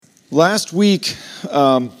Last week,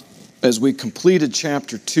 as we completed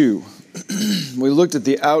chapter 2, we looked at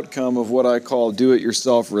the outcome of what I call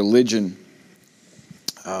do-it-yourself religion.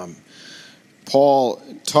 Paul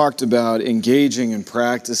talked about engaging in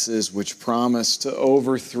practices which promise to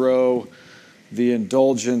overthrow the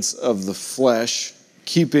indulgence of the flesh,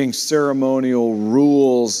 keeping ceremonial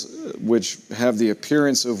rules which have the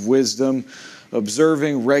appearance of wisdom,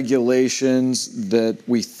 observing regulations that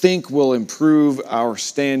we think will improve our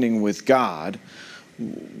standing with God.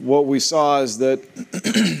 What we saw is that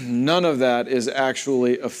none of that is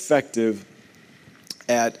actually effective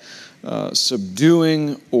at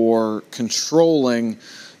subduing or controlling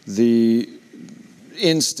the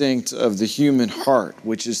instinct of the human heart,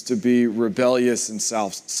 which is to be rebellious and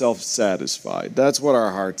self-satisfied. That's what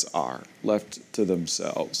our hearts are, left to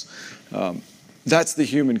themselves. That's the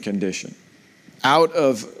human condition. Out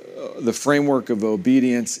of the framework of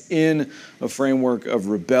obedience, in a framework of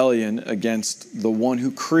rebellion against the one who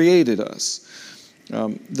created us.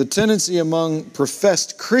 The tendency among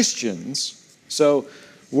professed Christians, so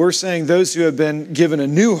we're saying those who have been given a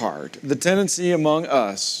new heart, the tendency among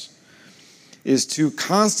us is to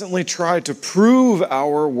constantly try to prove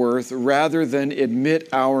our worth rather than admit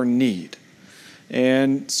our need.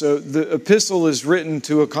 And so the epistle is written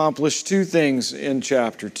to accomplish two things in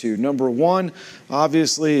chapter 2. Number one,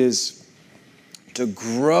 obviously, is to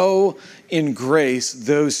grow in grace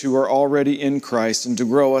those who are already in Christ and to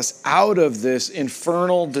grow us out of this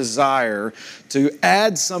infernal desire to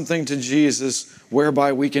add something to Jesus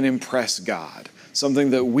whereby we can impress God. Something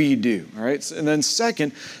that we do, all right? And then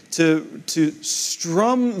second, to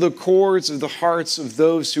strum the chords of the hearts of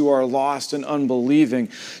those who are lost and unbelieving,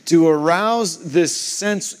 to arouse this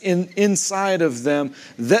sense inside of them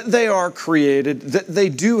that they are created, that they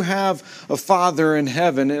do have a Father in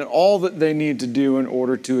heaven, and all that they need to do in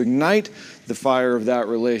order to ignite the fire of that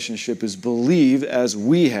relationship is believe, as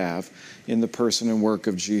we have, in the person and work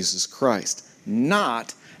of Jesus Christ.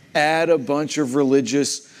 Not add a bunch of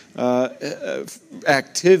religious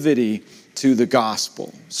activity to the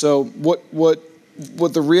gospel. So what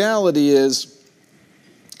the reality is,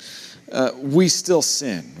 we still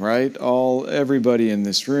sin, right? Everybody in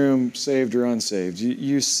this room, saved or unsaved,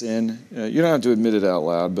 you sin. You don't have to admit it out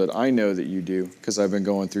loud, but I know that you do because I've been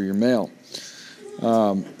going through your mail.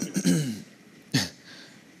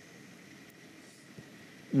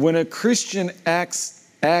 When a Christian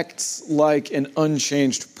acts like an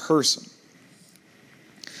unchanged person,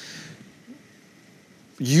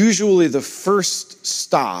 usually the first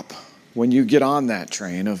stop when you get on that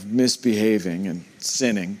train of misbehaving and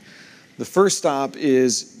sinning, the first stop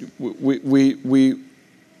is we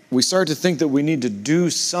start to think that we need to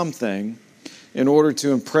do something in order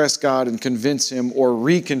to impress God and convince Him or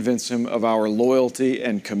reconvince Him of our loyalty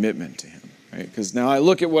and commitment to Him. Right? Because now I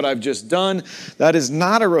look at what I've just done. That is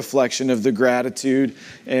not a reflection of the gratitude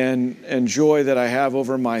and joy that I have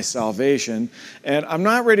over my salvation. And I'm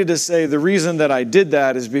not ready to say the reason that I did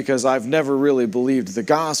that is because I've never really believed the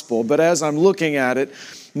gospel. But as I'm looking at it,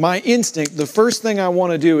 my instinct, the first thing I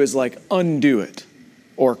want to do is like undo it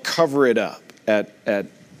or cover it up at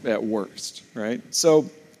worst. Right? So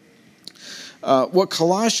what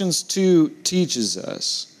Colossians 2 teaches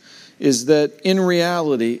us is that in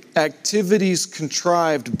reality, activities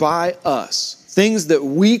contrived by us, things that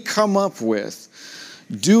we come up with,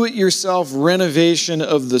 do-it-yourself renovation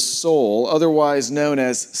of the soul, otherwise known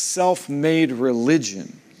as self-made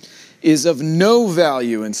religion, is of no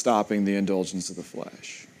value in stopping the indulgence of the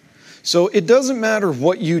flesh. So it doesn't matter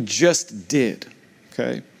what you just did,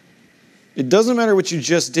 okay? It doesn't matter what you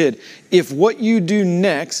just did. If what you do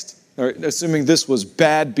next, or assuming this was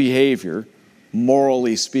bad behavior,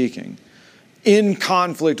 morally speaking, in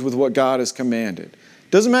conflict with what God has commanded.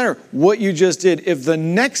 Doesn't matter what you just did. If the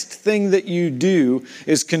next thing that you do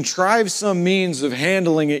is contrive some means of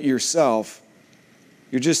handling it yourself,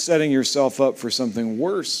 you're just setting yourself up for something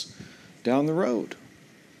worse down the road.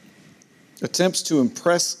 Attempts to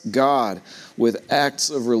impress God with acts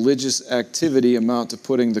of religious activity amount to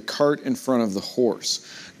putting the cart in front of the horse.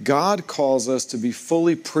 God calls us to be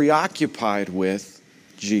fully preoccupied with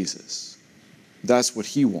Jesus. That's what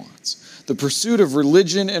He wants. The pursuit of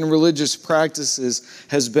religion and religious practices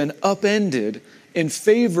has been upended in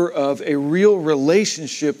favor of a real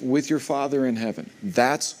relationship with your Father in heaven.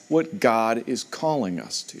 That's what God is calling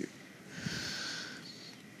us to.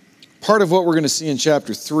 Part of what we're going to see in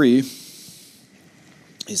chapter 3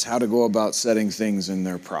 is how to go about setting things in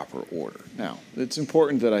their proper order. Now, it's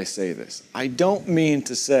important that I say this. I don't mean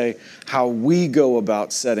to say how we go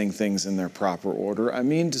about setting things in their proper order. I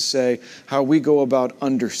mean to say how we go about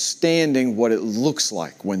understanding what it looks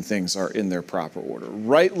like when things are in their proper order.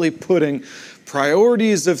 Rightly putting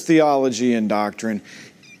priorities of theology and doctrine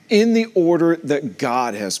in the order that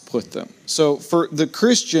God has put them. So for the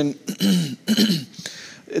Christian,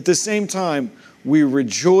 at the same time, we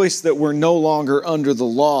rejoice that we're no longer under the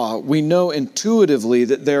law. We know intuitively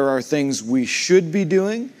that there are things we should be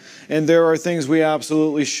doing, and there are things we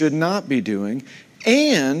absolutely should not be doing.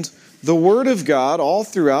 And the Word of God, all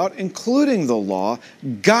throughout, including the law,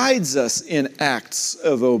 guides us in acts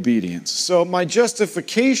of obedience. So my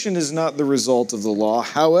justification is not the result of the law.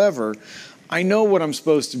 However, I know what I'm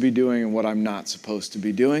supposed to be doing and what I'm not supposed to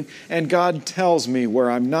be doing, and God tells me where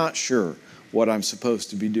I'm not sure what I'm supposed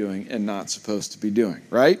to be doing and not supposed to be doing,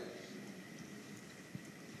 right?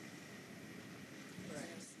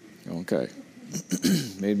 Okay.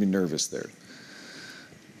 Made me nervous there.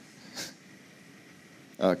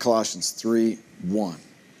 Colossians 3:1.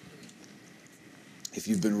 If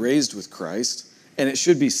you've been raised with Christ, and it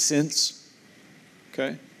should be since,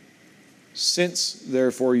 okay? Since,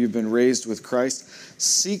 therefore, you've been raised with Christ,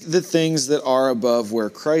 seek the things that are above where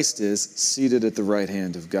Christ is, seated at the right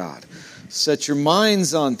hand of God. Set your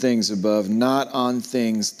minds on things above, not on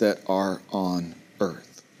things that are on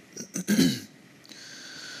earth.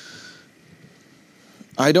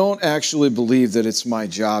 I don't actually believe that it's my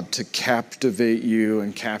job to captivate you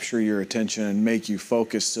and capture your attention and make you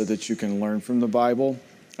focus so that you can learn from the Bible.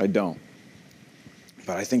 I don't.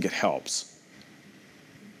 But I think it helps,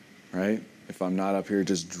 right? If I'm not up here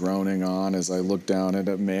just droning on as I look down at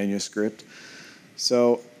a manuscript.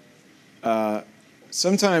 So,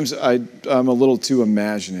 sometimes I'm a little too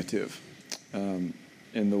imaginative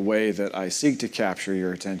in the way that I seek to capture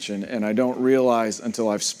your attention, and I don't realize until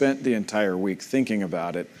I've spent the entire week thinking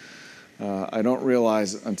about it. I don't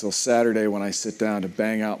realize until Saturday when I sit down to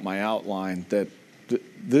bang out my outline that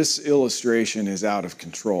this illustration is out of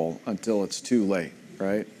control until it's too late,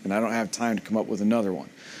 right? And I don't have time to come up with another one.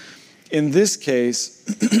 In this case,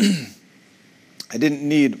 I didn't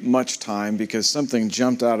need much time because something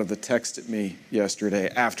jumped out of the text at me yesterday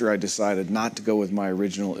after I decided not to go with my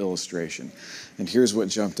original illustration. And here's what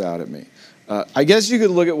jumped out at me. I guess you could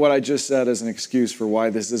look at what I just said as an excuse for why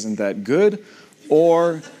this isn't that good,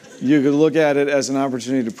 or you could look at it as an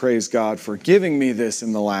opportunity to praise God for giving me this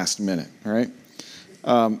in the last minute, all right?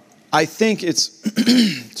 I think it's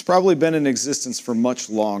it's probably been in existence for much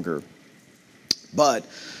longer, but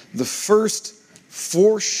the first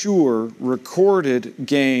for sure recorded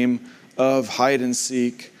game of hide and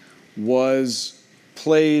seek was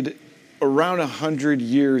played around 100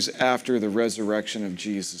 years after the resurrection of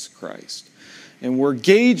Jesus Christ. And we're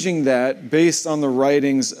gauging that based on the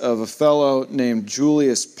writings of a fellow named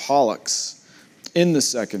Julius Pollux in the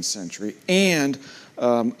 2nd century and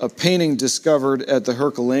a painting discovered at the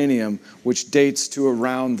Herculaneum, which dates to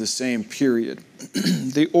around the same period.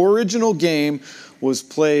 The original game was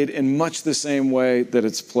played in much the same way that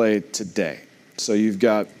it's played today. So you've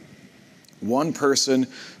got one person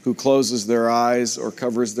who closes their eyes or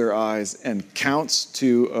covers their eyes and counts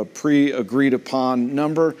to a pre-agreed upon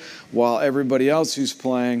number, while everybody else who's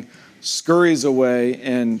playing scurries away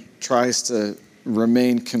and tries to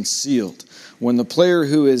remain concealed. When the player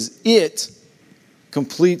who is it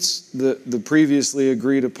completes the previously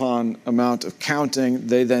agreed upon amount of counting,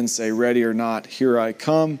 they then say, ready or not, here I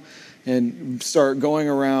come, and start going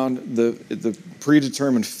around the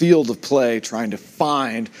predetermined field of play trying to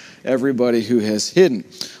find everybody who has hidden.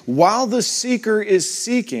 While the seeker is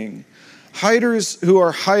seeking, hiders who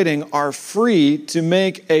are hiding are free to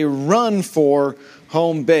make a run for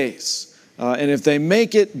home base. And if they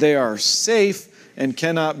make it, they are safe and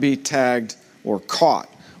cannot be tagged or caught.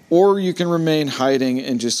 Or you can remain hiding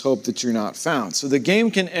and just hope that you're not found. So the game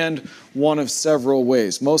can end one of several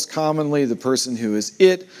ways. Most commonly, the person who is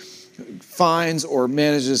it finds or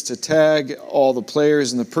manages to tag all the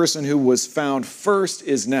players, and the person who was found first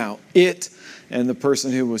is now it, and the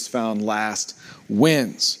person who was found last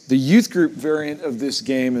wins. The youth group variant of this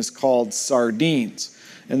game is called Sardines,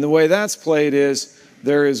 and the way that's played is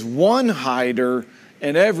there is one hider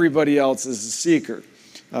and everybody else is a seeker.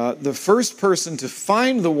 The first person to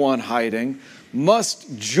find the one hiding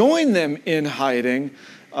must join them in hiding,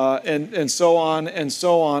 and so on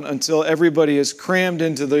until everybody is crammed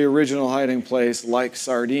into the original hiding place like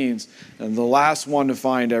sardines. And the last one to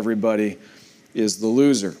find everybody is the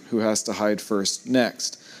loser who has to hide first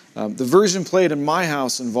next. The version played in my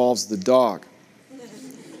house involves the dog.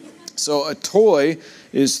 So a toy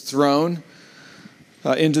is thrown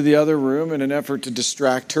into the other room in an effort to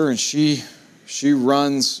distract her, and she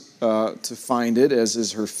runs to find it, as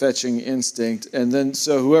is her fetching instinct. And then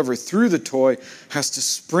so whoever threw the toy has to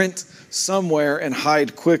sprint somewhere and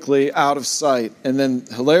hide quickly out of sight. And then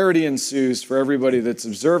hilarity ensues for everybody that's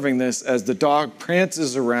observing this as the dog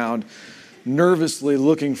prances around, nervously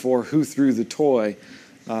looking for who threw the toy.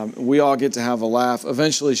 We all get to have a laugh.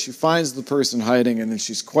 Eventually she finds the person hiding, and then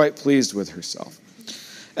she's quite pleased with herself.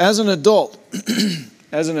 As an adult,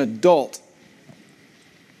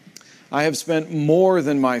 I have spent more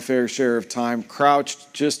than my fair share of time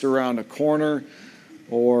crouched just around a corner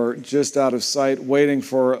or just out of sight, waiting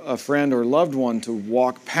for a friend or loved one to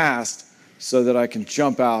walk past so that I can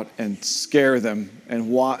jump out and scare them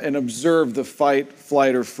and observe the fight,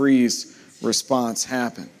 flight, or freeze response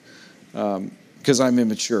happen, because I'm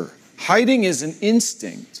immature. Hiding is an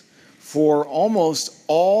instinct for almost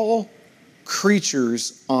all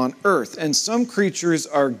creatures on earth, and some creatures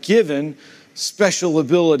are given special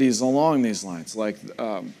abilities along these lines, like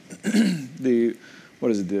the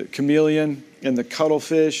chameleon and the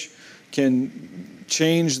cuttlefish can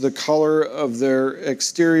change the color of their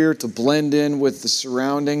exterior to blend in with the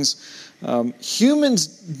surroundings. Humans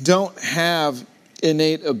don't have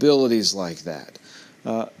innate abilities like that,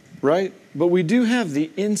 right? But we do have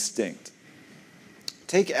the instinct.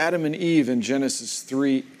 Take Adam and Eve in Genesis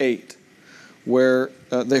 3:8. Where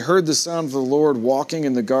they heard the sound of the Lord walking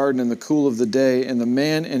in the garden in the cool of the day, and the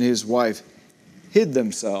man and his wife hid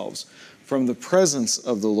themselves from the presence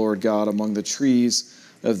of the Lord God among the trees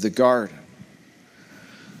of the garden.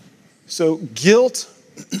 So guilt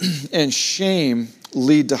and shame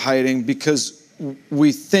lead to hiding because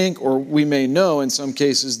we think, or we may know in some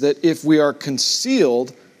cases, that if we are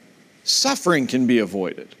concealed, suffering can be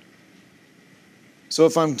avoided. So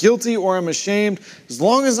if I'm guilty or I'm ashamed, as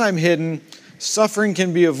long as I'm hidden, suffering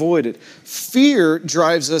can be avoided. Fear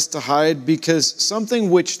drives us to hide because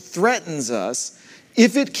something which threatens us,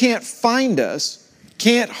 if it can't find us,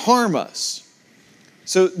 can't harm us.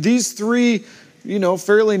 So these three,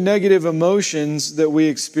 fairly negative emotions that we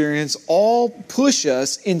experience all push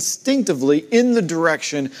us instinctively in the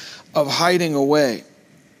direction of hiding away.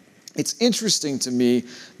 It's interesting to me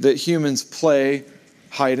that humans play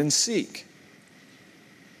hide and seek.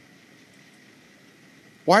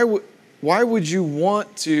 Why would you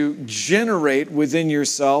want to generate within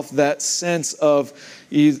yourself that sense of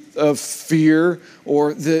fear,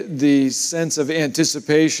 or the sense of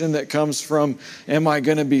anticipation that comes from, am I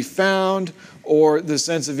going to be found? Or the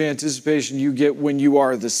sense of anticipation you get when you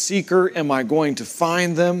are the seeker, am I going to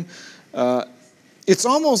find them? It's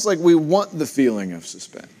almost like we want the feeling of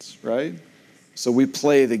suspense, right? So we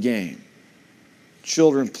play the game.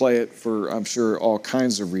 Children play it for, I'm sure, all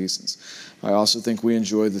kinds of reasons. I also think we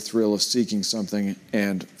enjoy the thrill of seeking something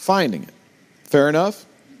and finding it. Fair enough?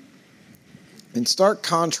 In stark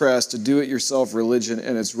contrast to do-it-yourself religion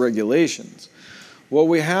and its regulations, what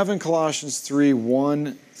we have in Colossians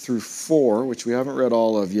 3:1 through 4, which we haven't read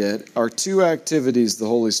all of yet, are two activities the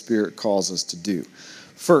Holy Spirit calls us to do.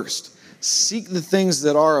 First, seek the things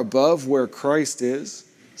that are above where Christ is.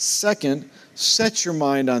 Second, set your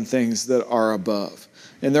mind on things that are above.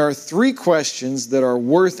 And there are three questions that are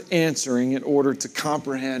worth answering in order to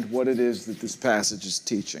comprehend what it is that this passage is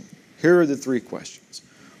teaching. Here are the three questions.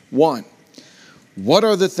 1, what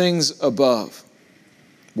are the things above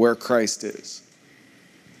where Christ is?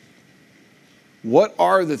 What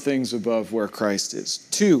are the things above where Christ is?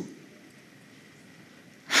 2,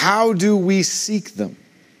 how do we seek them?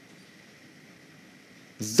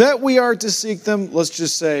 That we are to seek them, let's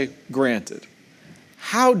just say, granted.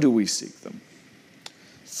 How do we seek them?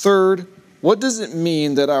 3rd, what does it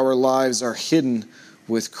mean that our lives are hidden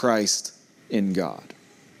with Christ in God?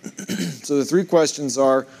 So the three questions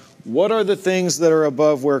are, what are the things that are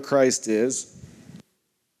above where Christ is?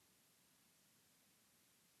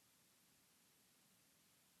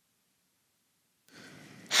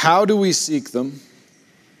 How do we seek them?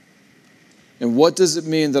 And what does it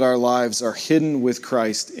mean that our lives are hidden with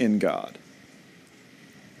Christ in God?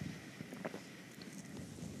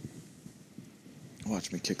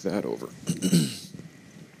 Watch me kick that over.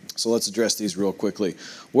 So let's address these real quickly.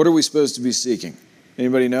 What are we supposed to be seeking?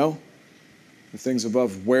 Anybody know? The things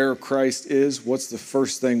above where Christ is, what's the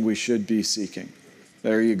first thing we should be seeking?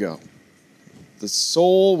 There you go. The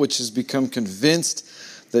soul which has become convinced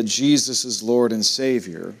that Jesus is Lord and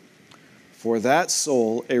Savior, for that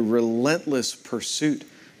soul a relentless pursuit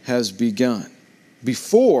has begun.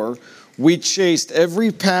 Before, we chased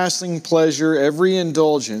every passing pleasure, every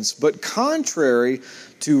indulgence, but contrary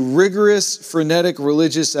to rigorous, frenetic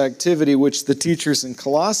religious activity, which the teachers in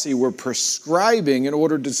Colossae were prescribing in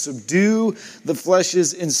order to subdue the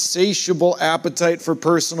flesh's insatiable appetite for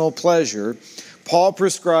personal pleasure, Paul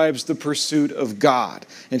prescribes the pursuit of God.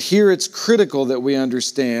 And here it's critical that we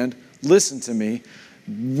understand, listen to me,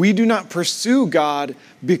 we do not pursue God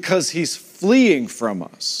because he's fleeing from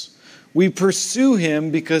us. We pursue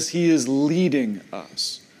him because he is leading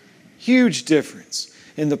us. Huge difference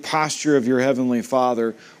in the posture of your Heavenly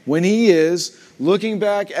Father. When he is looking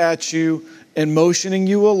back at you and motioning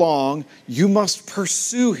you along, you must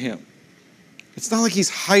pursue him. It's not like he's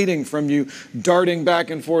hiding from you, darting back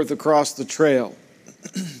and forth across the trail.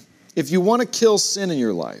 If you want to kill sin in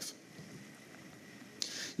your life,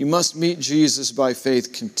 you must meet Jesus by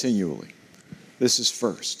faith continually. This is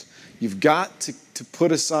first. You've got to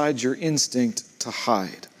put aside your instinct to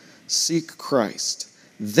hide. Seek Christ.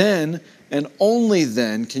 Then, and only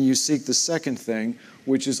then, can you seek the second thing,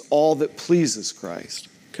 which is all that pleases Christ.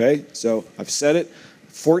 Okay? So I've said it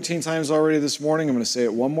 14 times already this morning. I'm going to say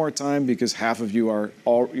it one more time because half of you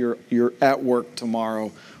you're at work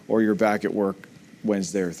tomorrow or you're back at work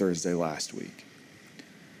Wednesday or Thursday last week.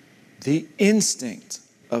 The instinct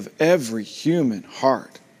of every human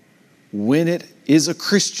heart, when it is a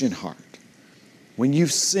Christian heart, when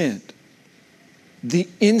you've sinned, the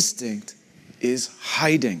instinct is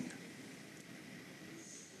hiding.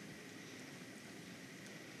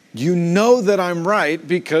 You know that I'm right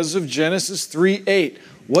because of Genesis 3:8.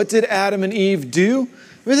 What did Adam and Eve do?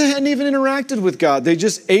 I mean, they hadn't even interacted with God. They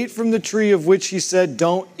just ate from the tree of which he said,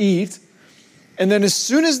 don't eat. And then as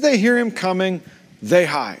soon as they hear him coming, they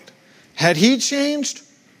hide. Had he changed?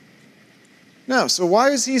 No. So why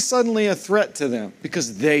is he suddenly a threat to them?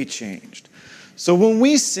 Because they changed. So when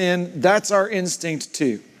we sin, that's our instinct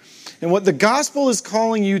too. And what the gospel is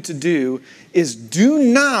calling you to do is do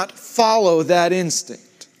not follow that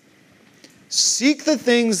instinct. Seek the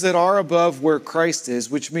things that are above where Christ is,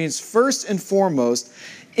 which means first and foremost,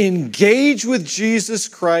 engage with Jesus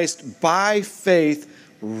Christ by faith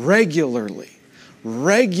regularly.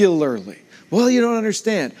 Regularly. Well, you don't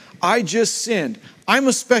understand. I just sinned. I'm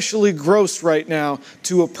especially gross right now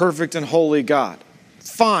to a perfect and holy God.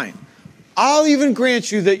 Fine. I'll even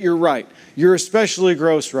grant you that you're right. You're especially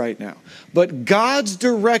gross right now. But God's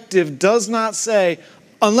directive does not say,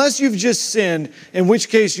 unless you've just sinned, in which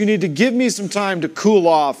case you need to give me some time to cool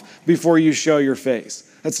off before you show your face.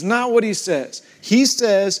 That's not what he says. He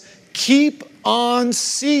says, keep on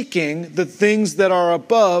seeking the things that are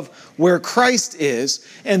above where Christ is.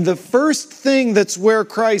 And the first thing that's where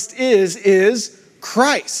Christ is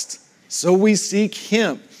Christ. So we seek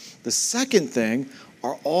him. The second thing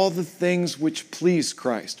are all the things which please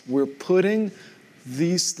Christ. We're putting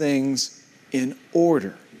these things in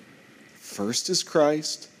order. First is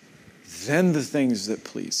Christ, then the things that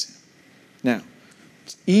please him. Now,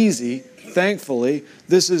 it's easy. Thankfully,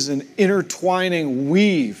 this is an intertwining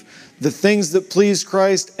weave. The things that please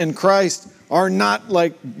Christ and Christ are not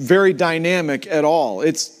like very dynamic at all.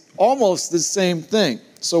 It's almost the same thing.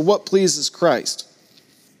 So what pleases Christ?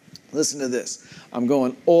 Listen to this. I'm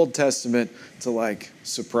going Old Testament to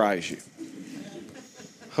surprise you.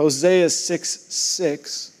 Hosea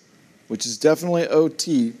 6:6, which is definitely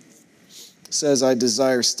OT, says, I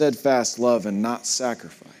desire steadfast love and not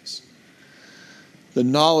sacrifice, the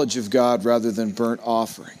knowledge of God rather than burnt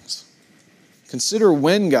offerings. Consider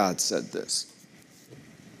when God said this.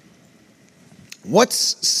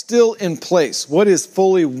 What's still in place? What is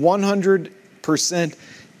fully 100%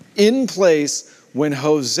 in place when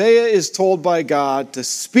Hosea is told by God to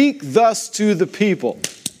speak thus to the people?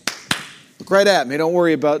 Look right at me. Don't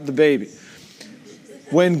worry about the baby.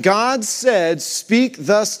 When God said, speak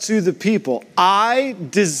thus to the people, I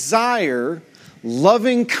desire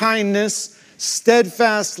loving kindness,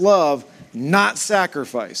 steadfast love, not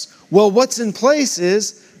sacrifice. Well, what's in place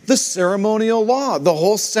is the ceremonial law, the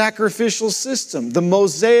whole sacrificial system, the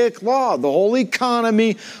Mosaic law, the whole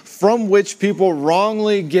economy from which people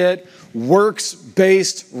wrongly get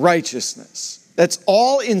works-based righteousness. That's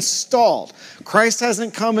all installed. Christ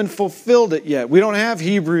hasn't come and fulfilled it yet. We don't have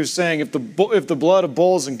Hebrews saying if the blood of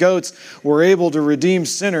bulls and goats were able to redeem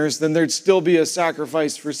sinners, then there'd still be a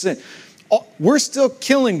sacrifice for sin. We're still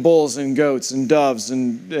killing bulls and goats and doves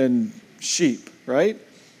and sheep, right?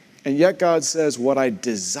 And yet God says, what I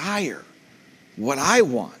desire, what I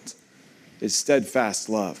want, is steadfast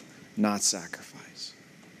love, not sacrifice.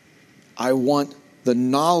 I want the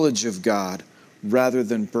knowledge of God rather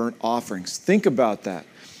than burnt offerings. Think about that.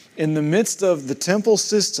 In the midst of the temple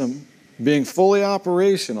system being fully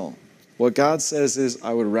operational, What God says is,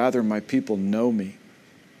 I would rather my people know me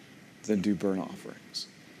than do burnt offerings.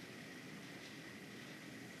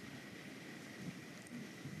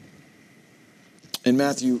 In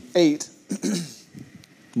Matthew 8,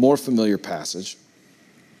 more familiar passage,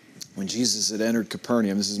 when Jesus had entered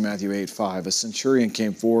Capernaum, this is Matthew 8:5, a centurion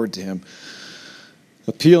came forward to him,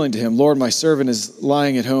 appealing to him, Lord, my servant is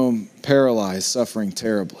lying at home, paralyzed, suffering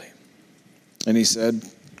terribly. And he said,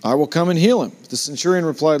 I will come and heal him. The centurion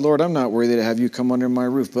replied, Lord, I'm not worthy to have you come under my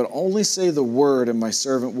roof, but only say the word and my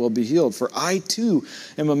servant will be healed. For I too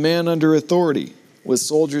am a man under authority, with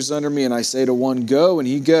soldiers under me, and I say to one, go, and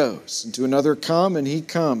he goes, and to another, come, and he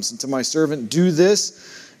comes, and to my servant, do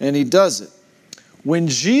this, and he does it. When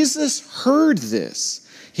Jesus heard this,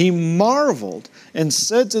 he marveled and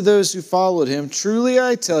said to those who followed him, truly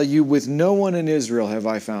I tell you, with no one in Israel have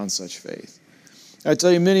I found such faith. I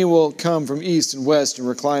tell you, many will come from east and west and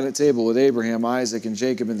recline at table with Abraham, Isaac, and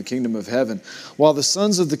Jacob in the kingdom of heaven, while the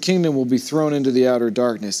sons of the kingdom will be thrown into the outer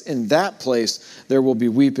darkness. In that place there will be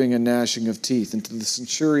weeping and gnashing of teeth. And to the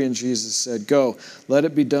centurion Jesus said, go, let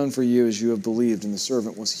it be done for you as you have believed. And the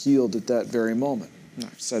servant was healed at that very moment. And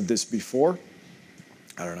I've said this before.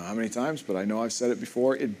 I don't know how many times, but I know I've said it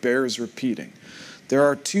before. It bears repeating. There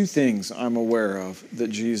are two things I'm aware of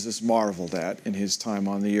that Jesus marveled at in his time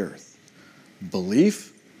on the earth.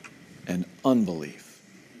 Belief and unbelief.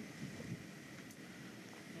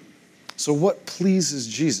 So what pleases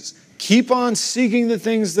Jesus? Keep on seeking the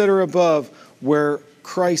things that are above where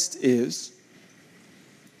Christ is.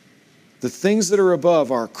 The things that are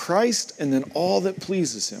above are Christ and then all that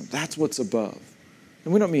pleases him. That's what's above.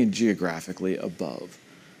 And we don't mean geographically above.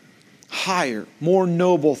 Higher, more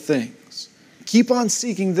noble things. Keep on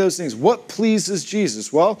seeking those things. What pleases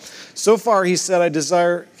Jesus? Well, so far he said, I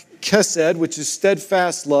desire Chesed, which is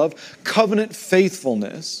steadfast love, covenant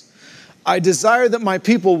faithfulness. I desire that my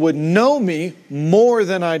people would know me more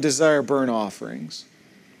than I desire burnt offerings.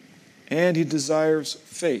 And he desires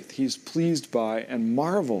faith. He's pleased by and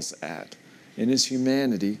marvels at, in his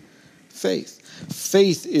humanity, faith.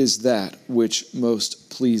 Faith is that which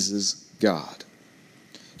most pleases God.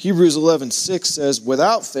 Hebrews 11:6 says,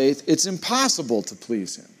 without faith, it's impossible to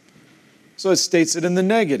please him. So it states it in the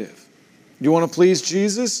negative. You want to please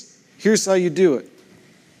Jesus? Here's how you do it.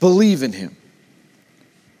 Believe in him.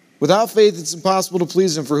 Without faith, it's impossible to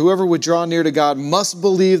please him, for whoever would draw near to God must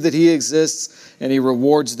believe that he exists and he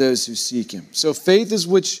rewards those who seek him. So faith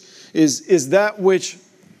is that which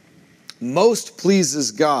most pleases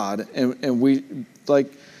God. And we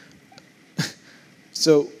like,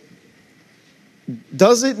 so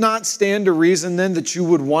does it not stand to reason then that you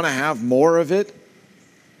would want to have more of it?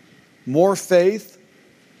 More faith?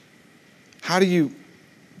 How do you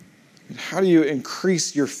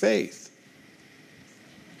increase your faith?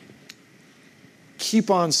 Keep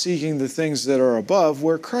on seeking the things that are above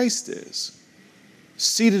where Christ is,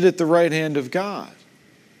 seated at the right hand of God.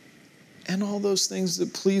 And all those things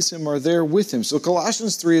that please him are there with him. So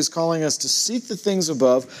Colossians 3 is calling us to seek the things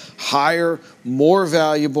above, higher, more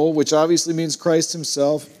valuable, which obviously means Christ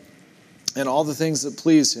himself, and all the things that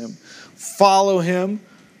please him. Follow him,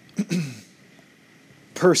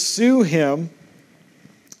 pursue him,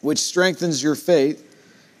 which strengthens your faith,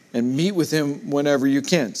 and meet with him whenever you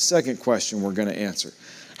can. Second question we're going to answer.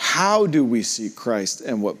 How do we seek Christ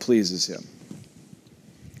and what pleases him?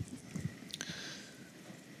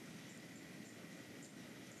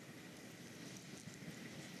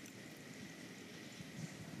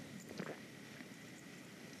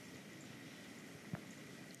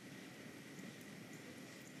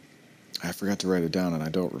 I forgot to write it down and I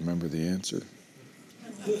don't remember the answer.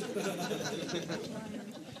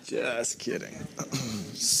 Just kidding.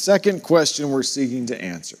 Second question we're seeking to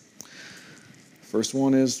answer. First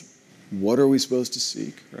one is, what are we supposed to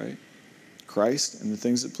seek, right? Christ and the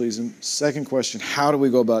things that please him. Second question, how do we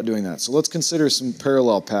go about doing that? So let's consider some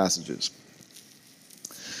parallel passages.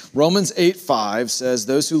 Romans 8:5 says,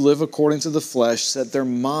 those who live according to the flesh set their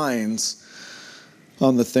minds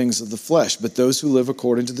on the things of the flesh, but those who live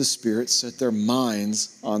according to the Spirit set their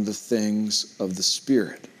minds on the things of the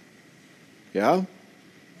Spirit. Yeah?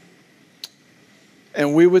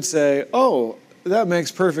 And we would say, oh, that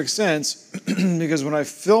makes perfect sense because when I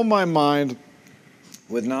fill my mind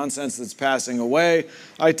with nonsense that's passing away,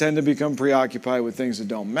 I tend to become preoccupied with things that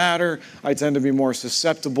don't matter. I tend to be more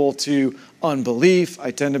susceptible to unbelief.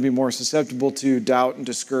 I tend to be more susceptible to doubt and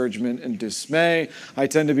discouragement and dismay. I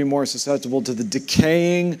tend to be more susceptible to the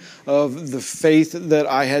decaying of the faith that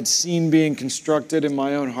I had seen being constructed in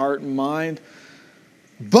my own heart and mind.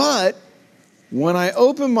 But when I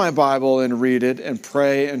open my Bible and read it and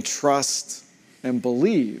pray and trust and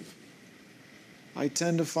believe, I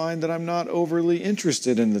tend to find that I'm not overly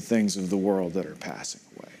interested in the things of the world that are passing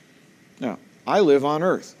away. Now, I live on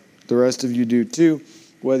earth. The rest of you do too,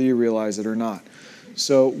 whether you realize it or not.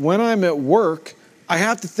 So when I'm at work, I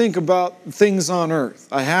have to think about things on earth.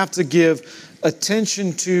 I have to give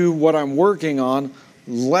attention to what I'm working on,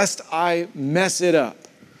 lest I mess it up.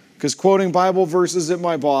 Because quoting Bible verses at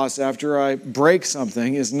my boss after I break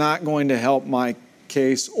something is not going to help my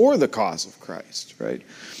case or the cause of Christ, right?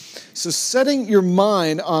 So setting your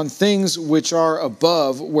mind on things which are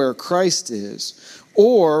above where Christ is,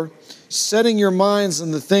 or setting your minds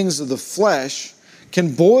on the things of the flesh,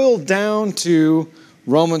 can boil down to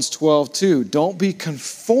Romans 12:2. Don't be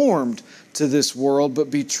conformed to this world, but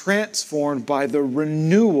be transformed by the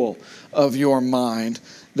renewal of your mind,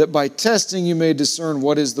 that by testing you may discern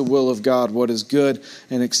what is the will of God, what is good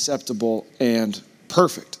and acceptable and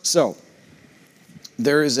perfect. So,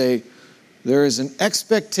 there is an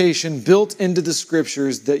expectation built into the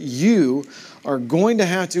Scriptures that you are going to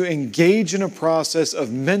have to engage in a process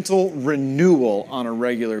of mental renewal on a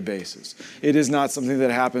regular basis. It is not something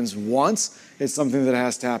that happens once. It's something that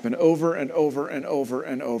has to happen over and over and over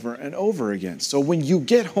and over and over again. So when you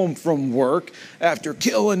get home from work after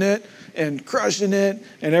killing it and crushing it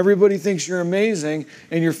and everybody thinks you're amazing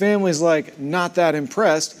and your family's like not that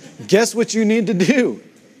impressed, guess what you need to do?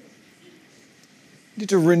 You need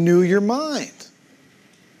to renew your mind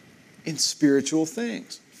in spiritual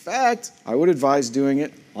things. In fact, I would advise doing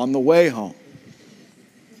it on the way home.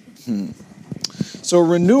 So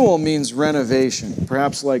renewal means renovation.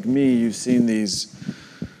 Perhaps like me, you've seen these.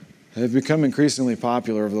 They've become increasingly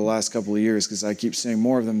popular over the last couple of years because I keep seeing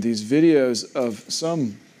more of them. These videos of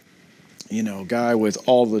some, guy with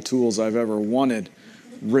all the tools I've ever wanted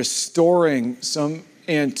restoring some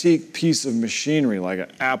antique piece of machinery, like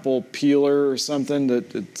an apple peeler or something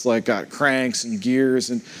that it's like got cranks and gears,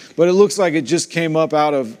 but it looks like it just came up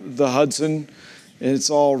out of the Hudson and it's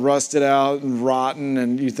all rusted out and rotten,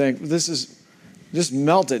 and you think just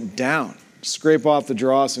melt it down, scrape off the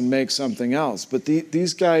dross and make something else. But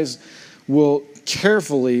these guys will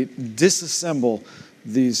carefully disassemble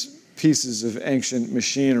these pieces of ancient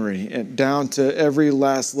machinery and down to every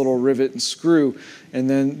last little rivet and screw, and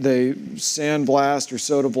then they sandblast or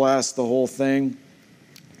soda blast the whole thing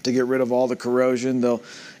to get rid of all the corrosion. They'll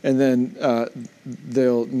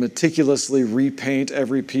meticulously repaint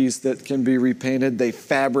every piece that can be repainted. They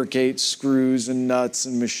fabricate screws and nuts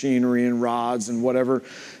and machinery and rods and whatever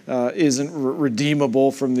isn't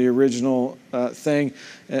redeemable from the original thing.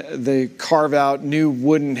 They carve out new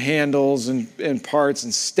wooden handles and parts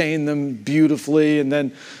and stain them beautifully, and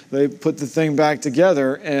then they put the thing back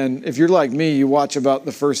together. And if you're like me, you watch about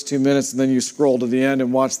the first 2 minutes and then you scroll to the end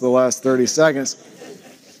and watch the last 30 seconds.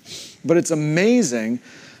 But it's amazing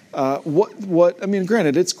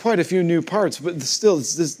granted, it's quite a few new parts, but still,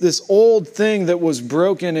 it's this old thing that was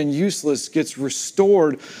broken and useless gets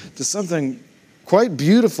restored to something quite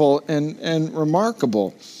beautiful and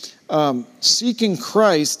remarkable. Seeking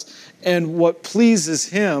Christ and what pleases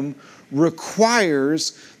Him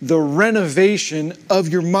requires the renovation of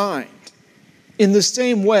your mind. In the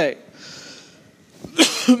same way,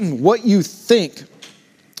 what you think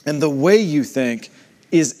and the way you think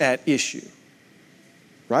is at issue.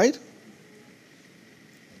 Right?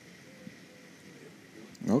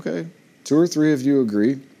 Okay. 2 or 3 of you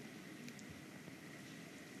agree.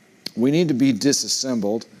 We need to be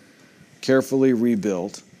disassembled, carefully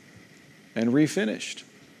rebuilt, and refinished.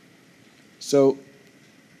 So,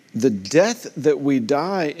 the death that we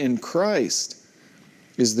die in Christ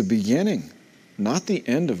is the beginning, not the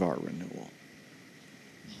end of our renewal.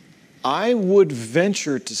 I would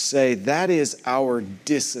venture to say that is our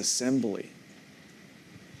disassembly.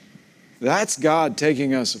 That's God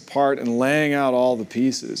taking us apart and laying out all the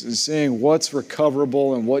pieces and seeing what's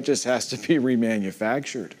recoverable and what just has to be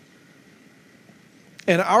remanufactured.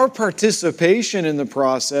 And our participation in the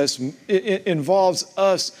process it involves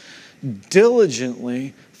us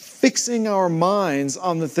diligently fixing our minds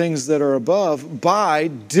on the things that are above by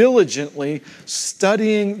diligently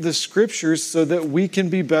studying the Scriptures so that we can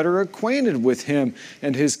be better acquainted with Him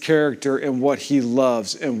and His character and what He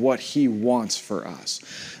loves and what He wants for us.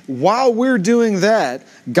 While we're doing that,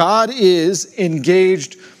 God is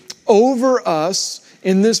engaged over us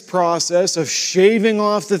in this process of shaving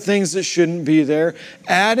off the things that shouldn't be there,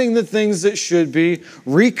 adding the things that should be,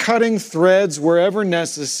 recutting threads wherever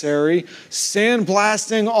necessary,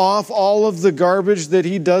 sandblasting off all of the garbage that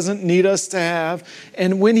he doesn't need us to have.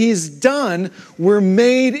 And when he's done, we're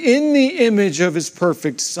made in the image of his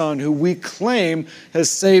perfect Son, who we claim has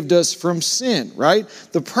saved us from sin, right?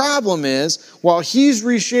 The problem is, while he's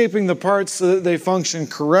reshaping the parts so that they function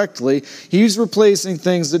correctly, he's replacing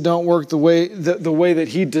things that don't work the way that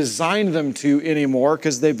he designed them to anymore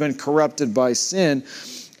because they've been corrupted by sin.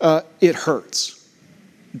 It hurts.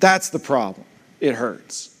 That's the problem. It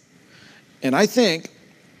hurts. And I think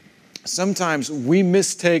sometimes we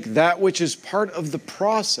mistake that which is part of the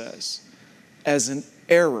process as an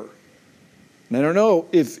error. And I don't know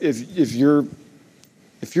if you're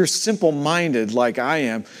simple-minded like I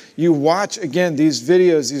am, you watch, again, these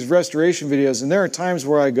videos, these restoration videos, and there are times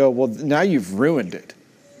where I go, well, now you've ruined it.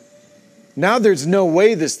 Now there's no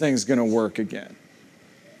way this thing's going to work again.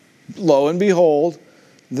 Lo and behold,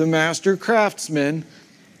 the master craftsman,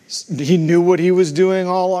 he knew what he was doing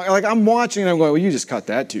all along. Like, I'm watching and I'm going, well, you just cut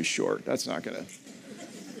that too short. That's not going to...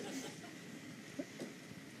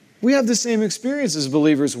 We have the same experience as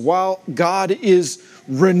believers. While God is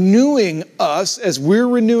renewing us as we're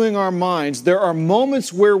renewing our minds, there are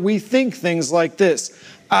moments where we think things like this.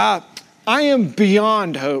 I am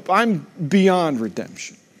beyond hope. I'm beyond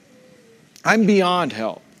redemption. I'm beyond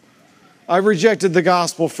help. I've rejected the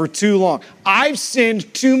gospel for too long. I've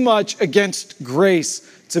sinned too much against grace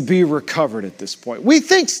to be recovered at this point. We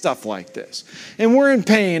think stuff like this. And we're in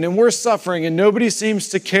pain and we're suffering and nobody seems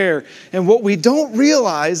to care. And what we don't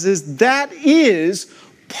realize is that is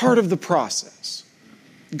part of the process.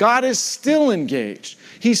 God is still engaged.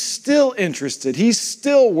 He's still interested. He's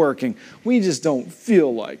still working. We just don't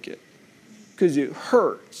feel like it because it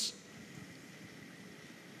hurts.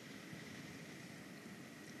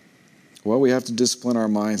 Well, we have to discipline our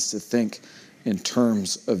minds to think in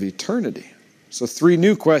terms of eternity. So 3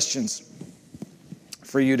 new questions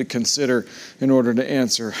for you to consider in order to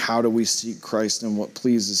answer how do we seek Christ and what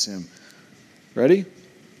pleases him. Ready?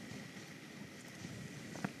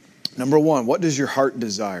 Number 1, what does your heart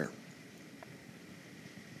desire?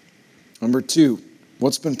 Number 2,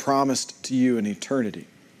 what's been promised to you in eternity?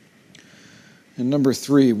 And number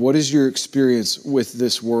 3, what is your experience with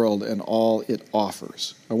this world and all it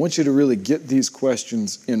offers? I want you to really get these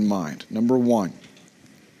questions in mind. Number 1,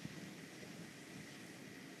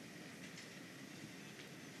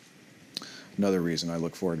 another reason I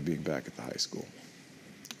look forward to being back at the high school.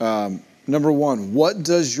 Number 1, what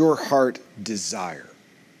does your heart desire?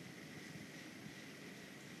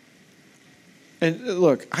 And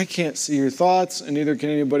look, I can't see your thoughts, and neither can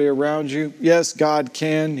anybody around you. Yes, God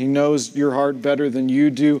can. He knows your heart better than you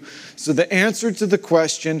do. So the answer to the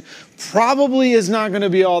question probably is not going to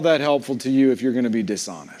be all that helpful to you if you're going to be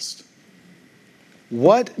dishonest.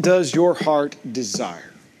 What does your heart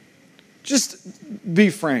desire? Just be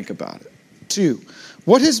frank about it. 2,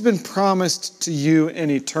 what has been promised to you in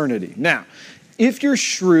eternity? Now, if you're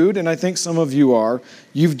shrewd, and I think some of you are,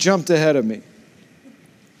 you've jumped ahead of me.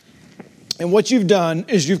 And what you've done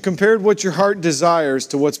is you've compared what your heart desires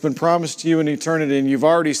to what's been promised to you in eternity, and you've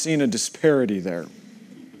already seen a disparity there,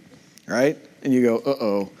 right? And you go,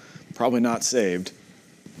 uh-oh, probably not saved.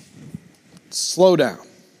 Slow down.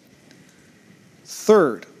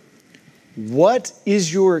 3rd, what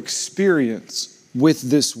is your experience with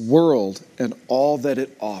this world and all that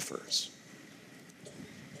it offers?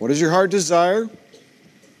 What does your heart desire?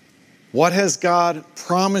 What has God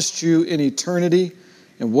promised you in eternity?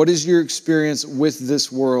 And what is your experience with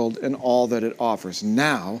this world and all that it offers?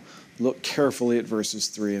 Now, look carefully at verses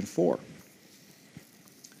 3 and 4.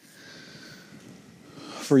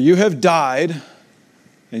 For you have died,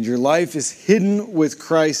 and your life is hidden with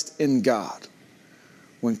Christ in God.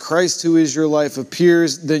 When Christ, who is your life,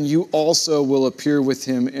 appears, then you also will appear with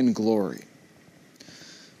him in glory.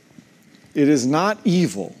 It is not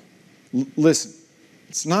evil. Listen,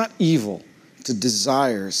 it's not evil to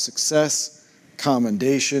desire success,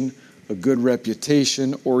 commendation, a good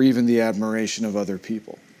reputation, or even the admiration of other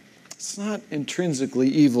people. It's not intrinsically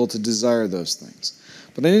evil to desire those things.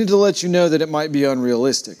 But I need to let you know that it might be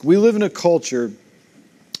unrealistic. We live in a culture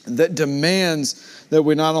that demands that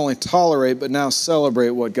we not only tolerate, but now celebrate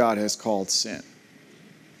what God has called sin.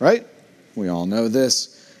 Right? We all know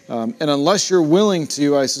this. And unless you're willing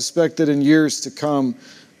to, I suspect that in years to come,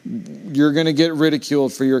 you're going to get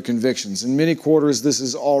ridiculed for your convictions. In many quarters, this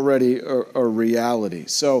is already a reality.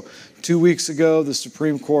 So 2 weeks ago, the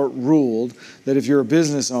Supreme Court ruled that if you're a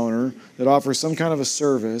business owner that offers some kind of a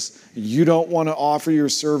service, you don't want to offer your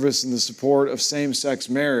service in the support of same-sex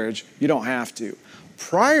marriage, you don't have to.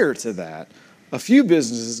 prior to that, a few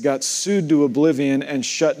businesses got sued to oblivion and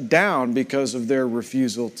shut down because of their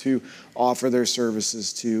refusal to offer their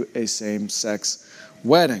services to a same-sex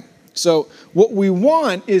wedding. So what we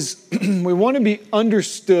want is we want to be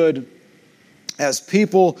understood as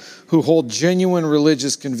people who hold genuine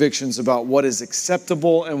religious convictions about what is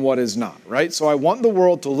acceptable and what is not, right? So I want the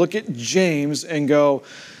world to look at James and go,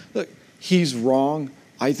 look, he's wrong.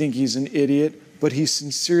 I think he's an idiot, but he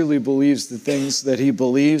sincerely believes the things that he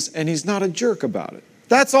believes, and he's not a jerk about it.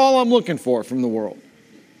 That's all I'm looking for from the world.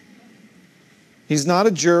 He's not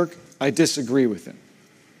a jerk. I disagree with him.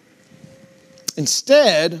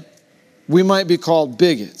 Instead, we might be called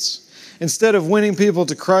bigots. Instead of winning people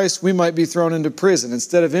to Christ, we might be thrown into prison.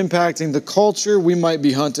 Instead of impacting the culture, we might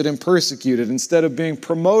be hunted and persecuted. Instead of being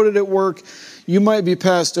promoted at work, you might be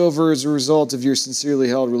passed over as a result of your sincerely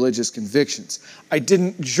held religious convictions. I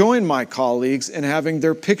didn't join my colleagues in having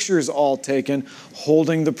their pictures all taken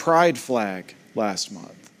holding the pride flag last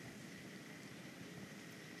month.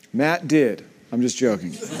 Matt did. I'm just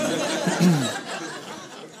joking.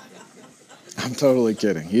 I'm totally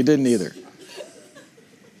kidding. He didn't either.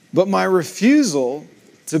 But my refusal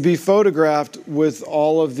to be photographed with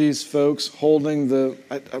all of these folks holding the,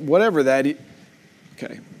 whatever that,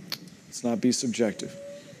 okay, let's not be subjective.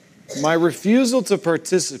 My refusal to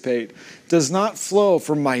participate does not flow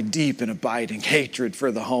from my deep and abiding hatred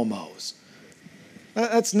for the homos.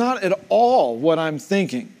 That's not at all what I'm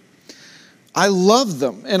thinking. I love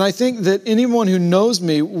them, and I think that anyone who knows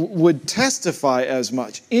me would testify as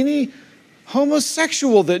much. Any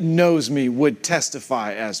homosexual that knows me would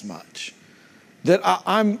testify as much. That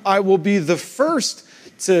I will be the first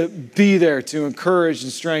to be there to encourage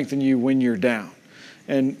and strengthen you when you're down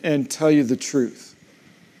and tell you the truth.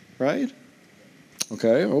 Right?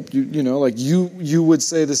 Okay, I hope you would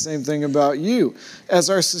say the same thing about you. As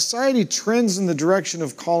our society trends in the direction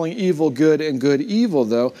of calling evil good and good evil,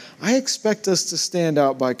 though, I expect us to stand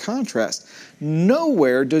out by contrast.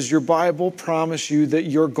 Nowhere does your Bible promise you that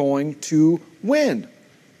you're going to win.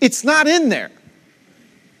 It's not in there.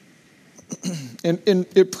 And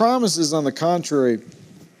it promises, on the contrary,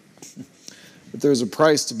 that there's a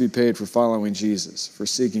price to be paid for following Jesus, for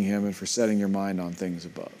seeking him, and for setting your mind on things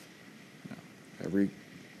above.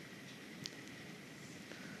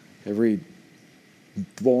 Every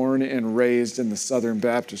born and raised in the Southern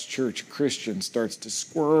Baptist Church Christian starts to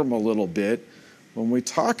squirm a little bit when we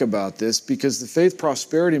talk about this, because the faith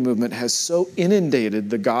prosperity movement has so inundated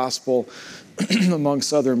the gospel among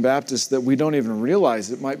Southern Baptists that we don't even realize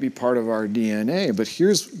it might be part of our DNA. But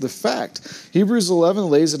here's the fact. Hebrews 11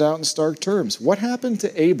 lays it out in stark terms. What happened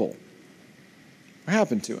to Abel? What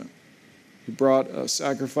happened to him? He brought a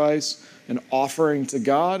sacrifice, an offering to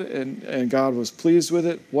God, and God was pleased with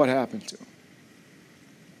it. What happened to him?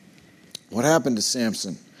 What happened to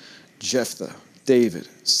Samson, Jephthah, David,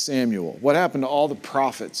 Samuel? What happened to all the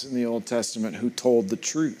prophets in the Old Testament who told the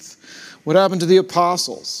truth? What happened to the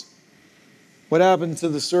apostles? What happened to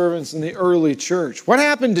the servants in the early church? What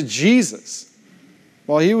happened to Jesus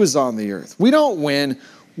while he was on the earth? We don't win,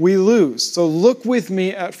 we lose. So look with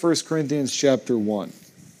me at 1 Corinthians chapter 1.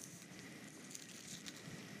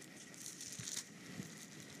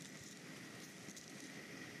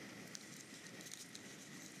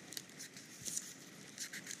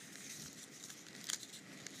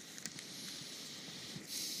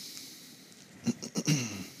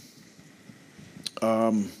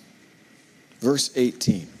 Verse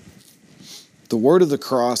 18. The word of the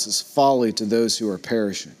cross is folly to those who are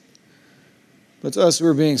perishing. But to us who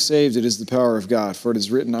are being saved, it is the power of God. For it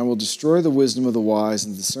is written, I will destroy the wisdom of the wise,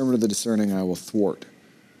 and the discernment of the discerning I will thwart.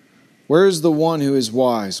 Where is the one who is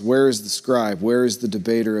wise? Where is the scribe? Where is the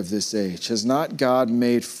debater of this age? Has not God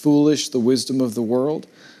made foolish the wisdom of the world?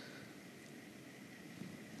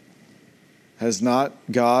 Has not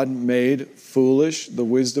God made foolish the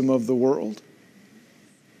wisdom of the world?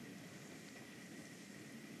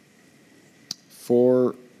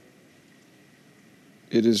 For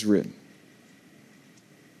it is written,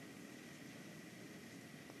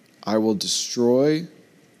 I will destroy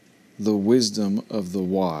the wisdom of the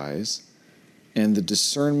wise, and the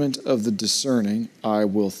discernment of the discerning I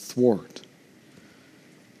will thwart.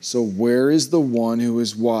 So where is the one who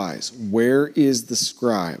is wise? Where is the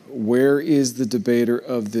scribe? Where is the debater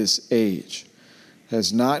of this age?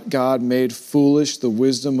 Has not God made foolish the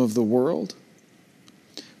wisdom of the world?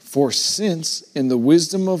 For since in the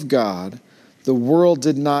wisdom of God, the world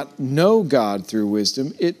did not know God through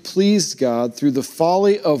wisdom, it pleased God through the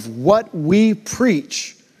folly of what we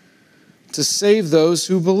preach to save those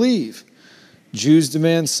who believe. Jews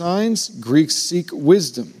demand signs, Greeks seek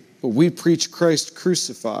wisdom. But we preach Christ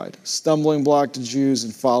crucified, stumbling block to Jews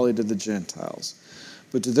and folly to the Gentiles.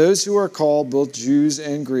 But to those who are called, both Jews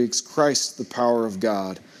and Greeks, Christ the power of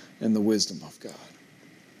God and the wisdom of God.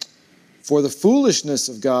 For the foolishness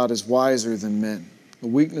of God is wiser than men. The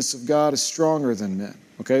weakness of God is stronger than men.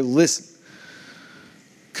 Okay, listen.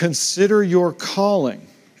 Consider your calling,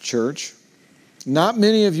 church. Not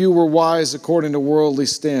many of you were wise according to worldly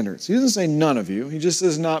standards. He doesn't say none of you. He just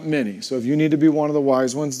says not many. So if you need to be one of the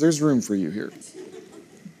wise ones, there's room for you here.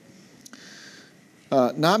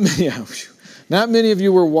 Not many of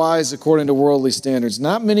you were wise according to worldly standards.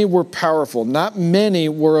 Not many were powerful. Not many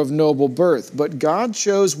were of noble birth. But God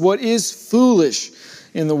chose what is foolish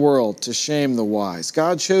in the world to shame the wise.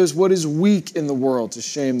 God chose what is weak in the world to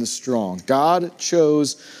shame the strong. God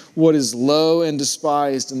chose what is low and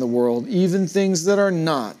despised in the world, even things that are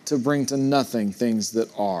not, to bring to nothing things that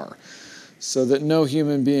are, so that no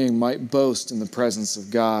human being might boast in the presence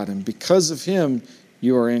of God. And because of him,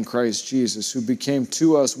 you are in Christ Jesus, who became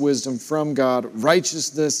to us wisdom from God,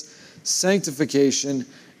 righteousness, sanctification,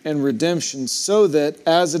 and redemption, so that,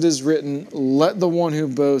 as it is written, let the one who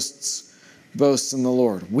boasts boast in the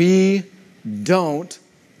Lord. We don't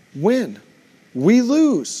win. We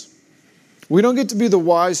lose. We don't get to be the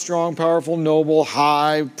wise, strong, powerful, noble,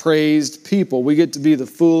 high, praised people. We get to be the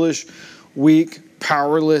foolish, weak,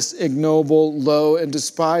 powerless, ignoble, low, and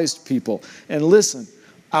despised people. And listen,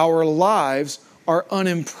 our lives are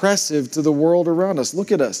unimpressive to the world around us.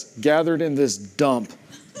 Look at us, gathered in this dump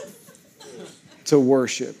to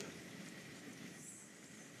worship.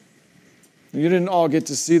 You didn't all get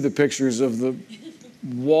to see the pictures of the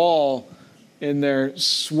wall in there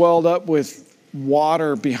swelled up with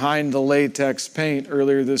water behind the latex paint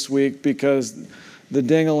earlier this week because the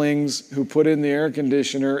dingalings who put in the air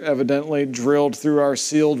conditioner evidently drilled through our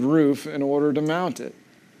sealed roof in order to mount it.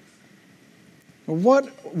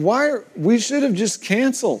 We should have just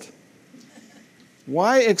canceled.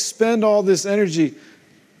 Why expend all this energy?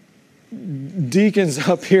 Deacons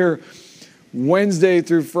up here Wednesday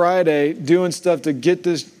through Friday doing stuff to get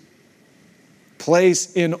this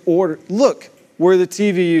place in order. Look where the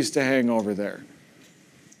TV used to hang over there.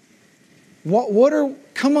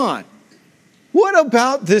 Come on. What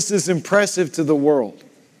about this is impressive to the world?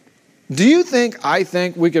 Do you think I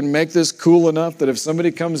think we can make this cool enough that if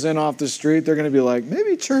somebody comes in off the street, they're going to be like,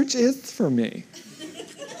 maybe church is for me?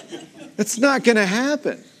 It's not going to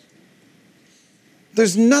happen.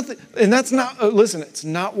 There's nothing, and that's not, listen, it's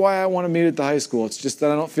not why I want to meet at the high school. It's just that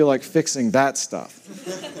I don't feel like fixing that stuff.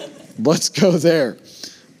 Let's go there.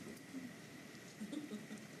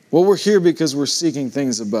 Well, we're here because we're seeking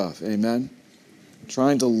things above. Amen?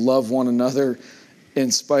 Trying to love one another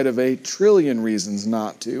in spite of a trillion reasons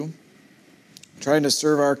not to. Trying to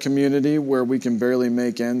serve our community where we can barely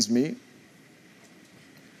make ends meet.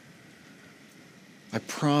 I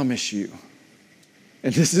promise you,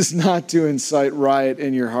 and this is not to incite riot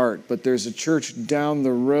in your heart, but there's a church down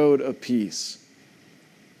the road a piece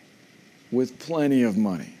with plenty of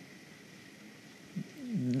money.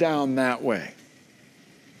 Down that way.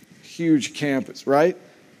 Huge campus, right?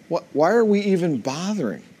 Why are we even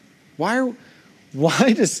bothering? Why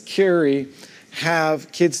does Carrie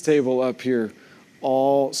have kids' table up here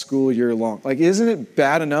all school year long? Like, isn't it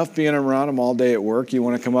bad enough being around them all day at work? You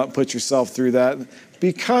want to come up and put yourself through that?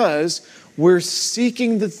 Because we're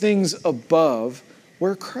seeking the things above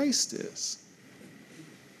where Christ is.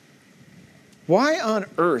 Why on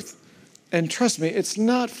earth, and trust me, it's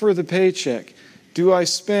not for the paycheck, do I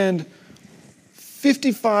spend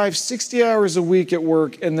 55, 60 hours a week at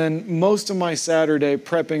work and then most of my Saturday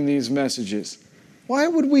prepping these messages? Why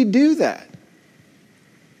would we do that?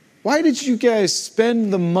 Why did you guys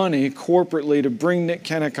spend the money corporately to bring Nick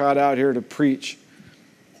Kennicott out here to preach?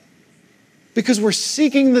 Because we're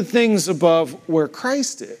seeking the things above where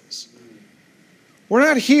Christ is. We're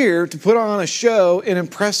not here to put on a show and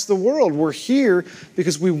impress the world. We're here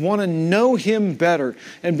because we want to know Him better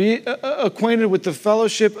and be acquainted with the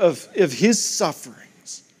fellowship of His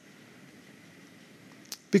sufferings.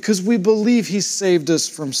 Because we believe He saved us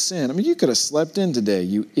from sin. I mean, you could have slept in today,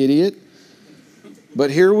 you idiot.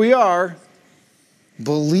 But here we are,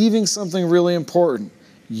 believing something really important.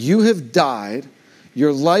 You have died.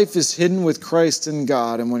 Your life is hidden with Christ in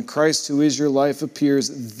God. And when Christ, who is your life,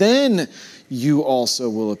 appears, then you also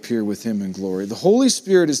will appear with Him in glory. The Holy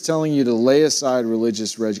Spirit is telling you to lay aside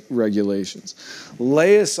religious regulations.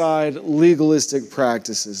 Lay aside legalistic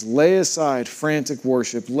practices. Lay aside frantic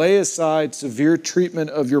worship. Lay aside severe treatment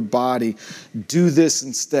of your body. Do this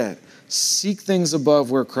instead. Seek things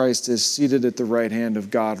above where Christ is seated at the right hand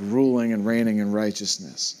of God, ruling and reigning in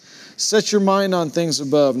righteousness. Set your mind on things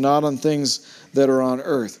above, not on things that are on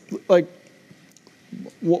earth. Like,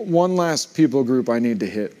 one last people group I need to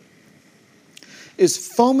hit.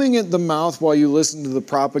 Is foaming at the mouth while you listen to the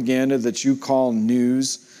propaganda that you call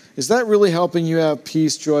news, is that really helping you have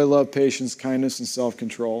peace, joy, love, patience, kindness, and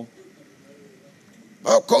self-control?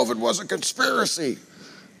 Oh, COVID was a conspiracy.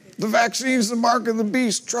 The vaccine's the mark of the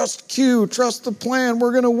beast. Trust Q, trust the plan.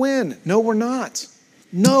 We're going to win. No, we're not.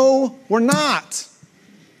 No, we're not.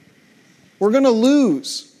 We're going to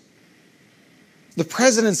lose. The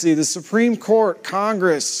presidency, the Supreme Court,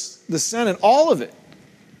 Congress, the Senate, all of it.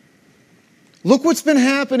 Look what's been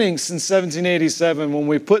happening since 1787 when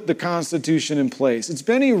we put the Constitution in place. It's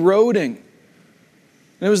been eroding.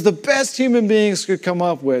 And it was the best human beings could come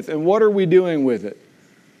up with. And what are we doing with it?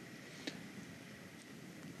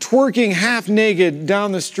 Twerking half naked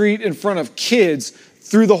down the street in front of kids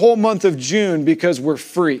through the whole month of June because we're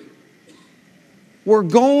free. We're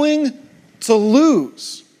going to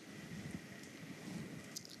lose.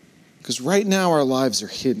 Because right now our lives are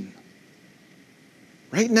hidden.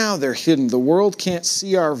 Right now they're hidden. The world can't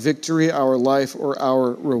see our victory, our life, or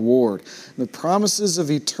our reward. The promises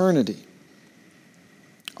of eternity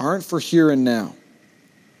aren't for here and now.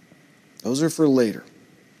 Those are for later.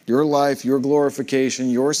 Your life, your glorification,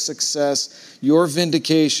 your success, your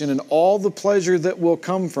vindication, and all the pleasure that will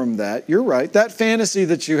come from that. You're right. That fantasy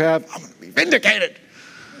that you have, I'm going to be vindicated.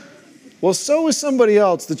 Well, so is somebody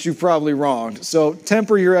else that you probably wronged. So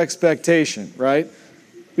temper your expectation, right?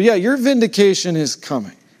 But yeah, your vindication is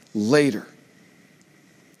coming later.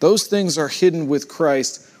 Those things are hidden with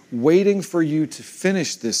Christ, waiting for you to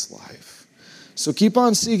finish this life. So keep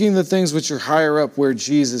on seeking the things which are higher up where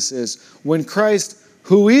Jesus is. When Christ,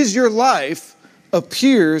 who is your life,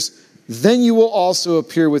 appears, then you will also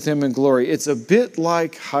appear with him in glory. It's a bit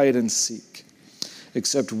like hide and seek,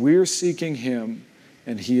 except we're seeking him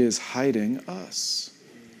and he is hiding us.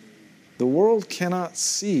 The world cannot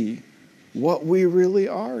see what we really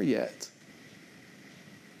are yet.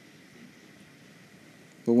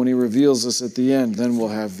 But when he reveals us at the end, then we'll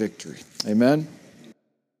have victory. Amen?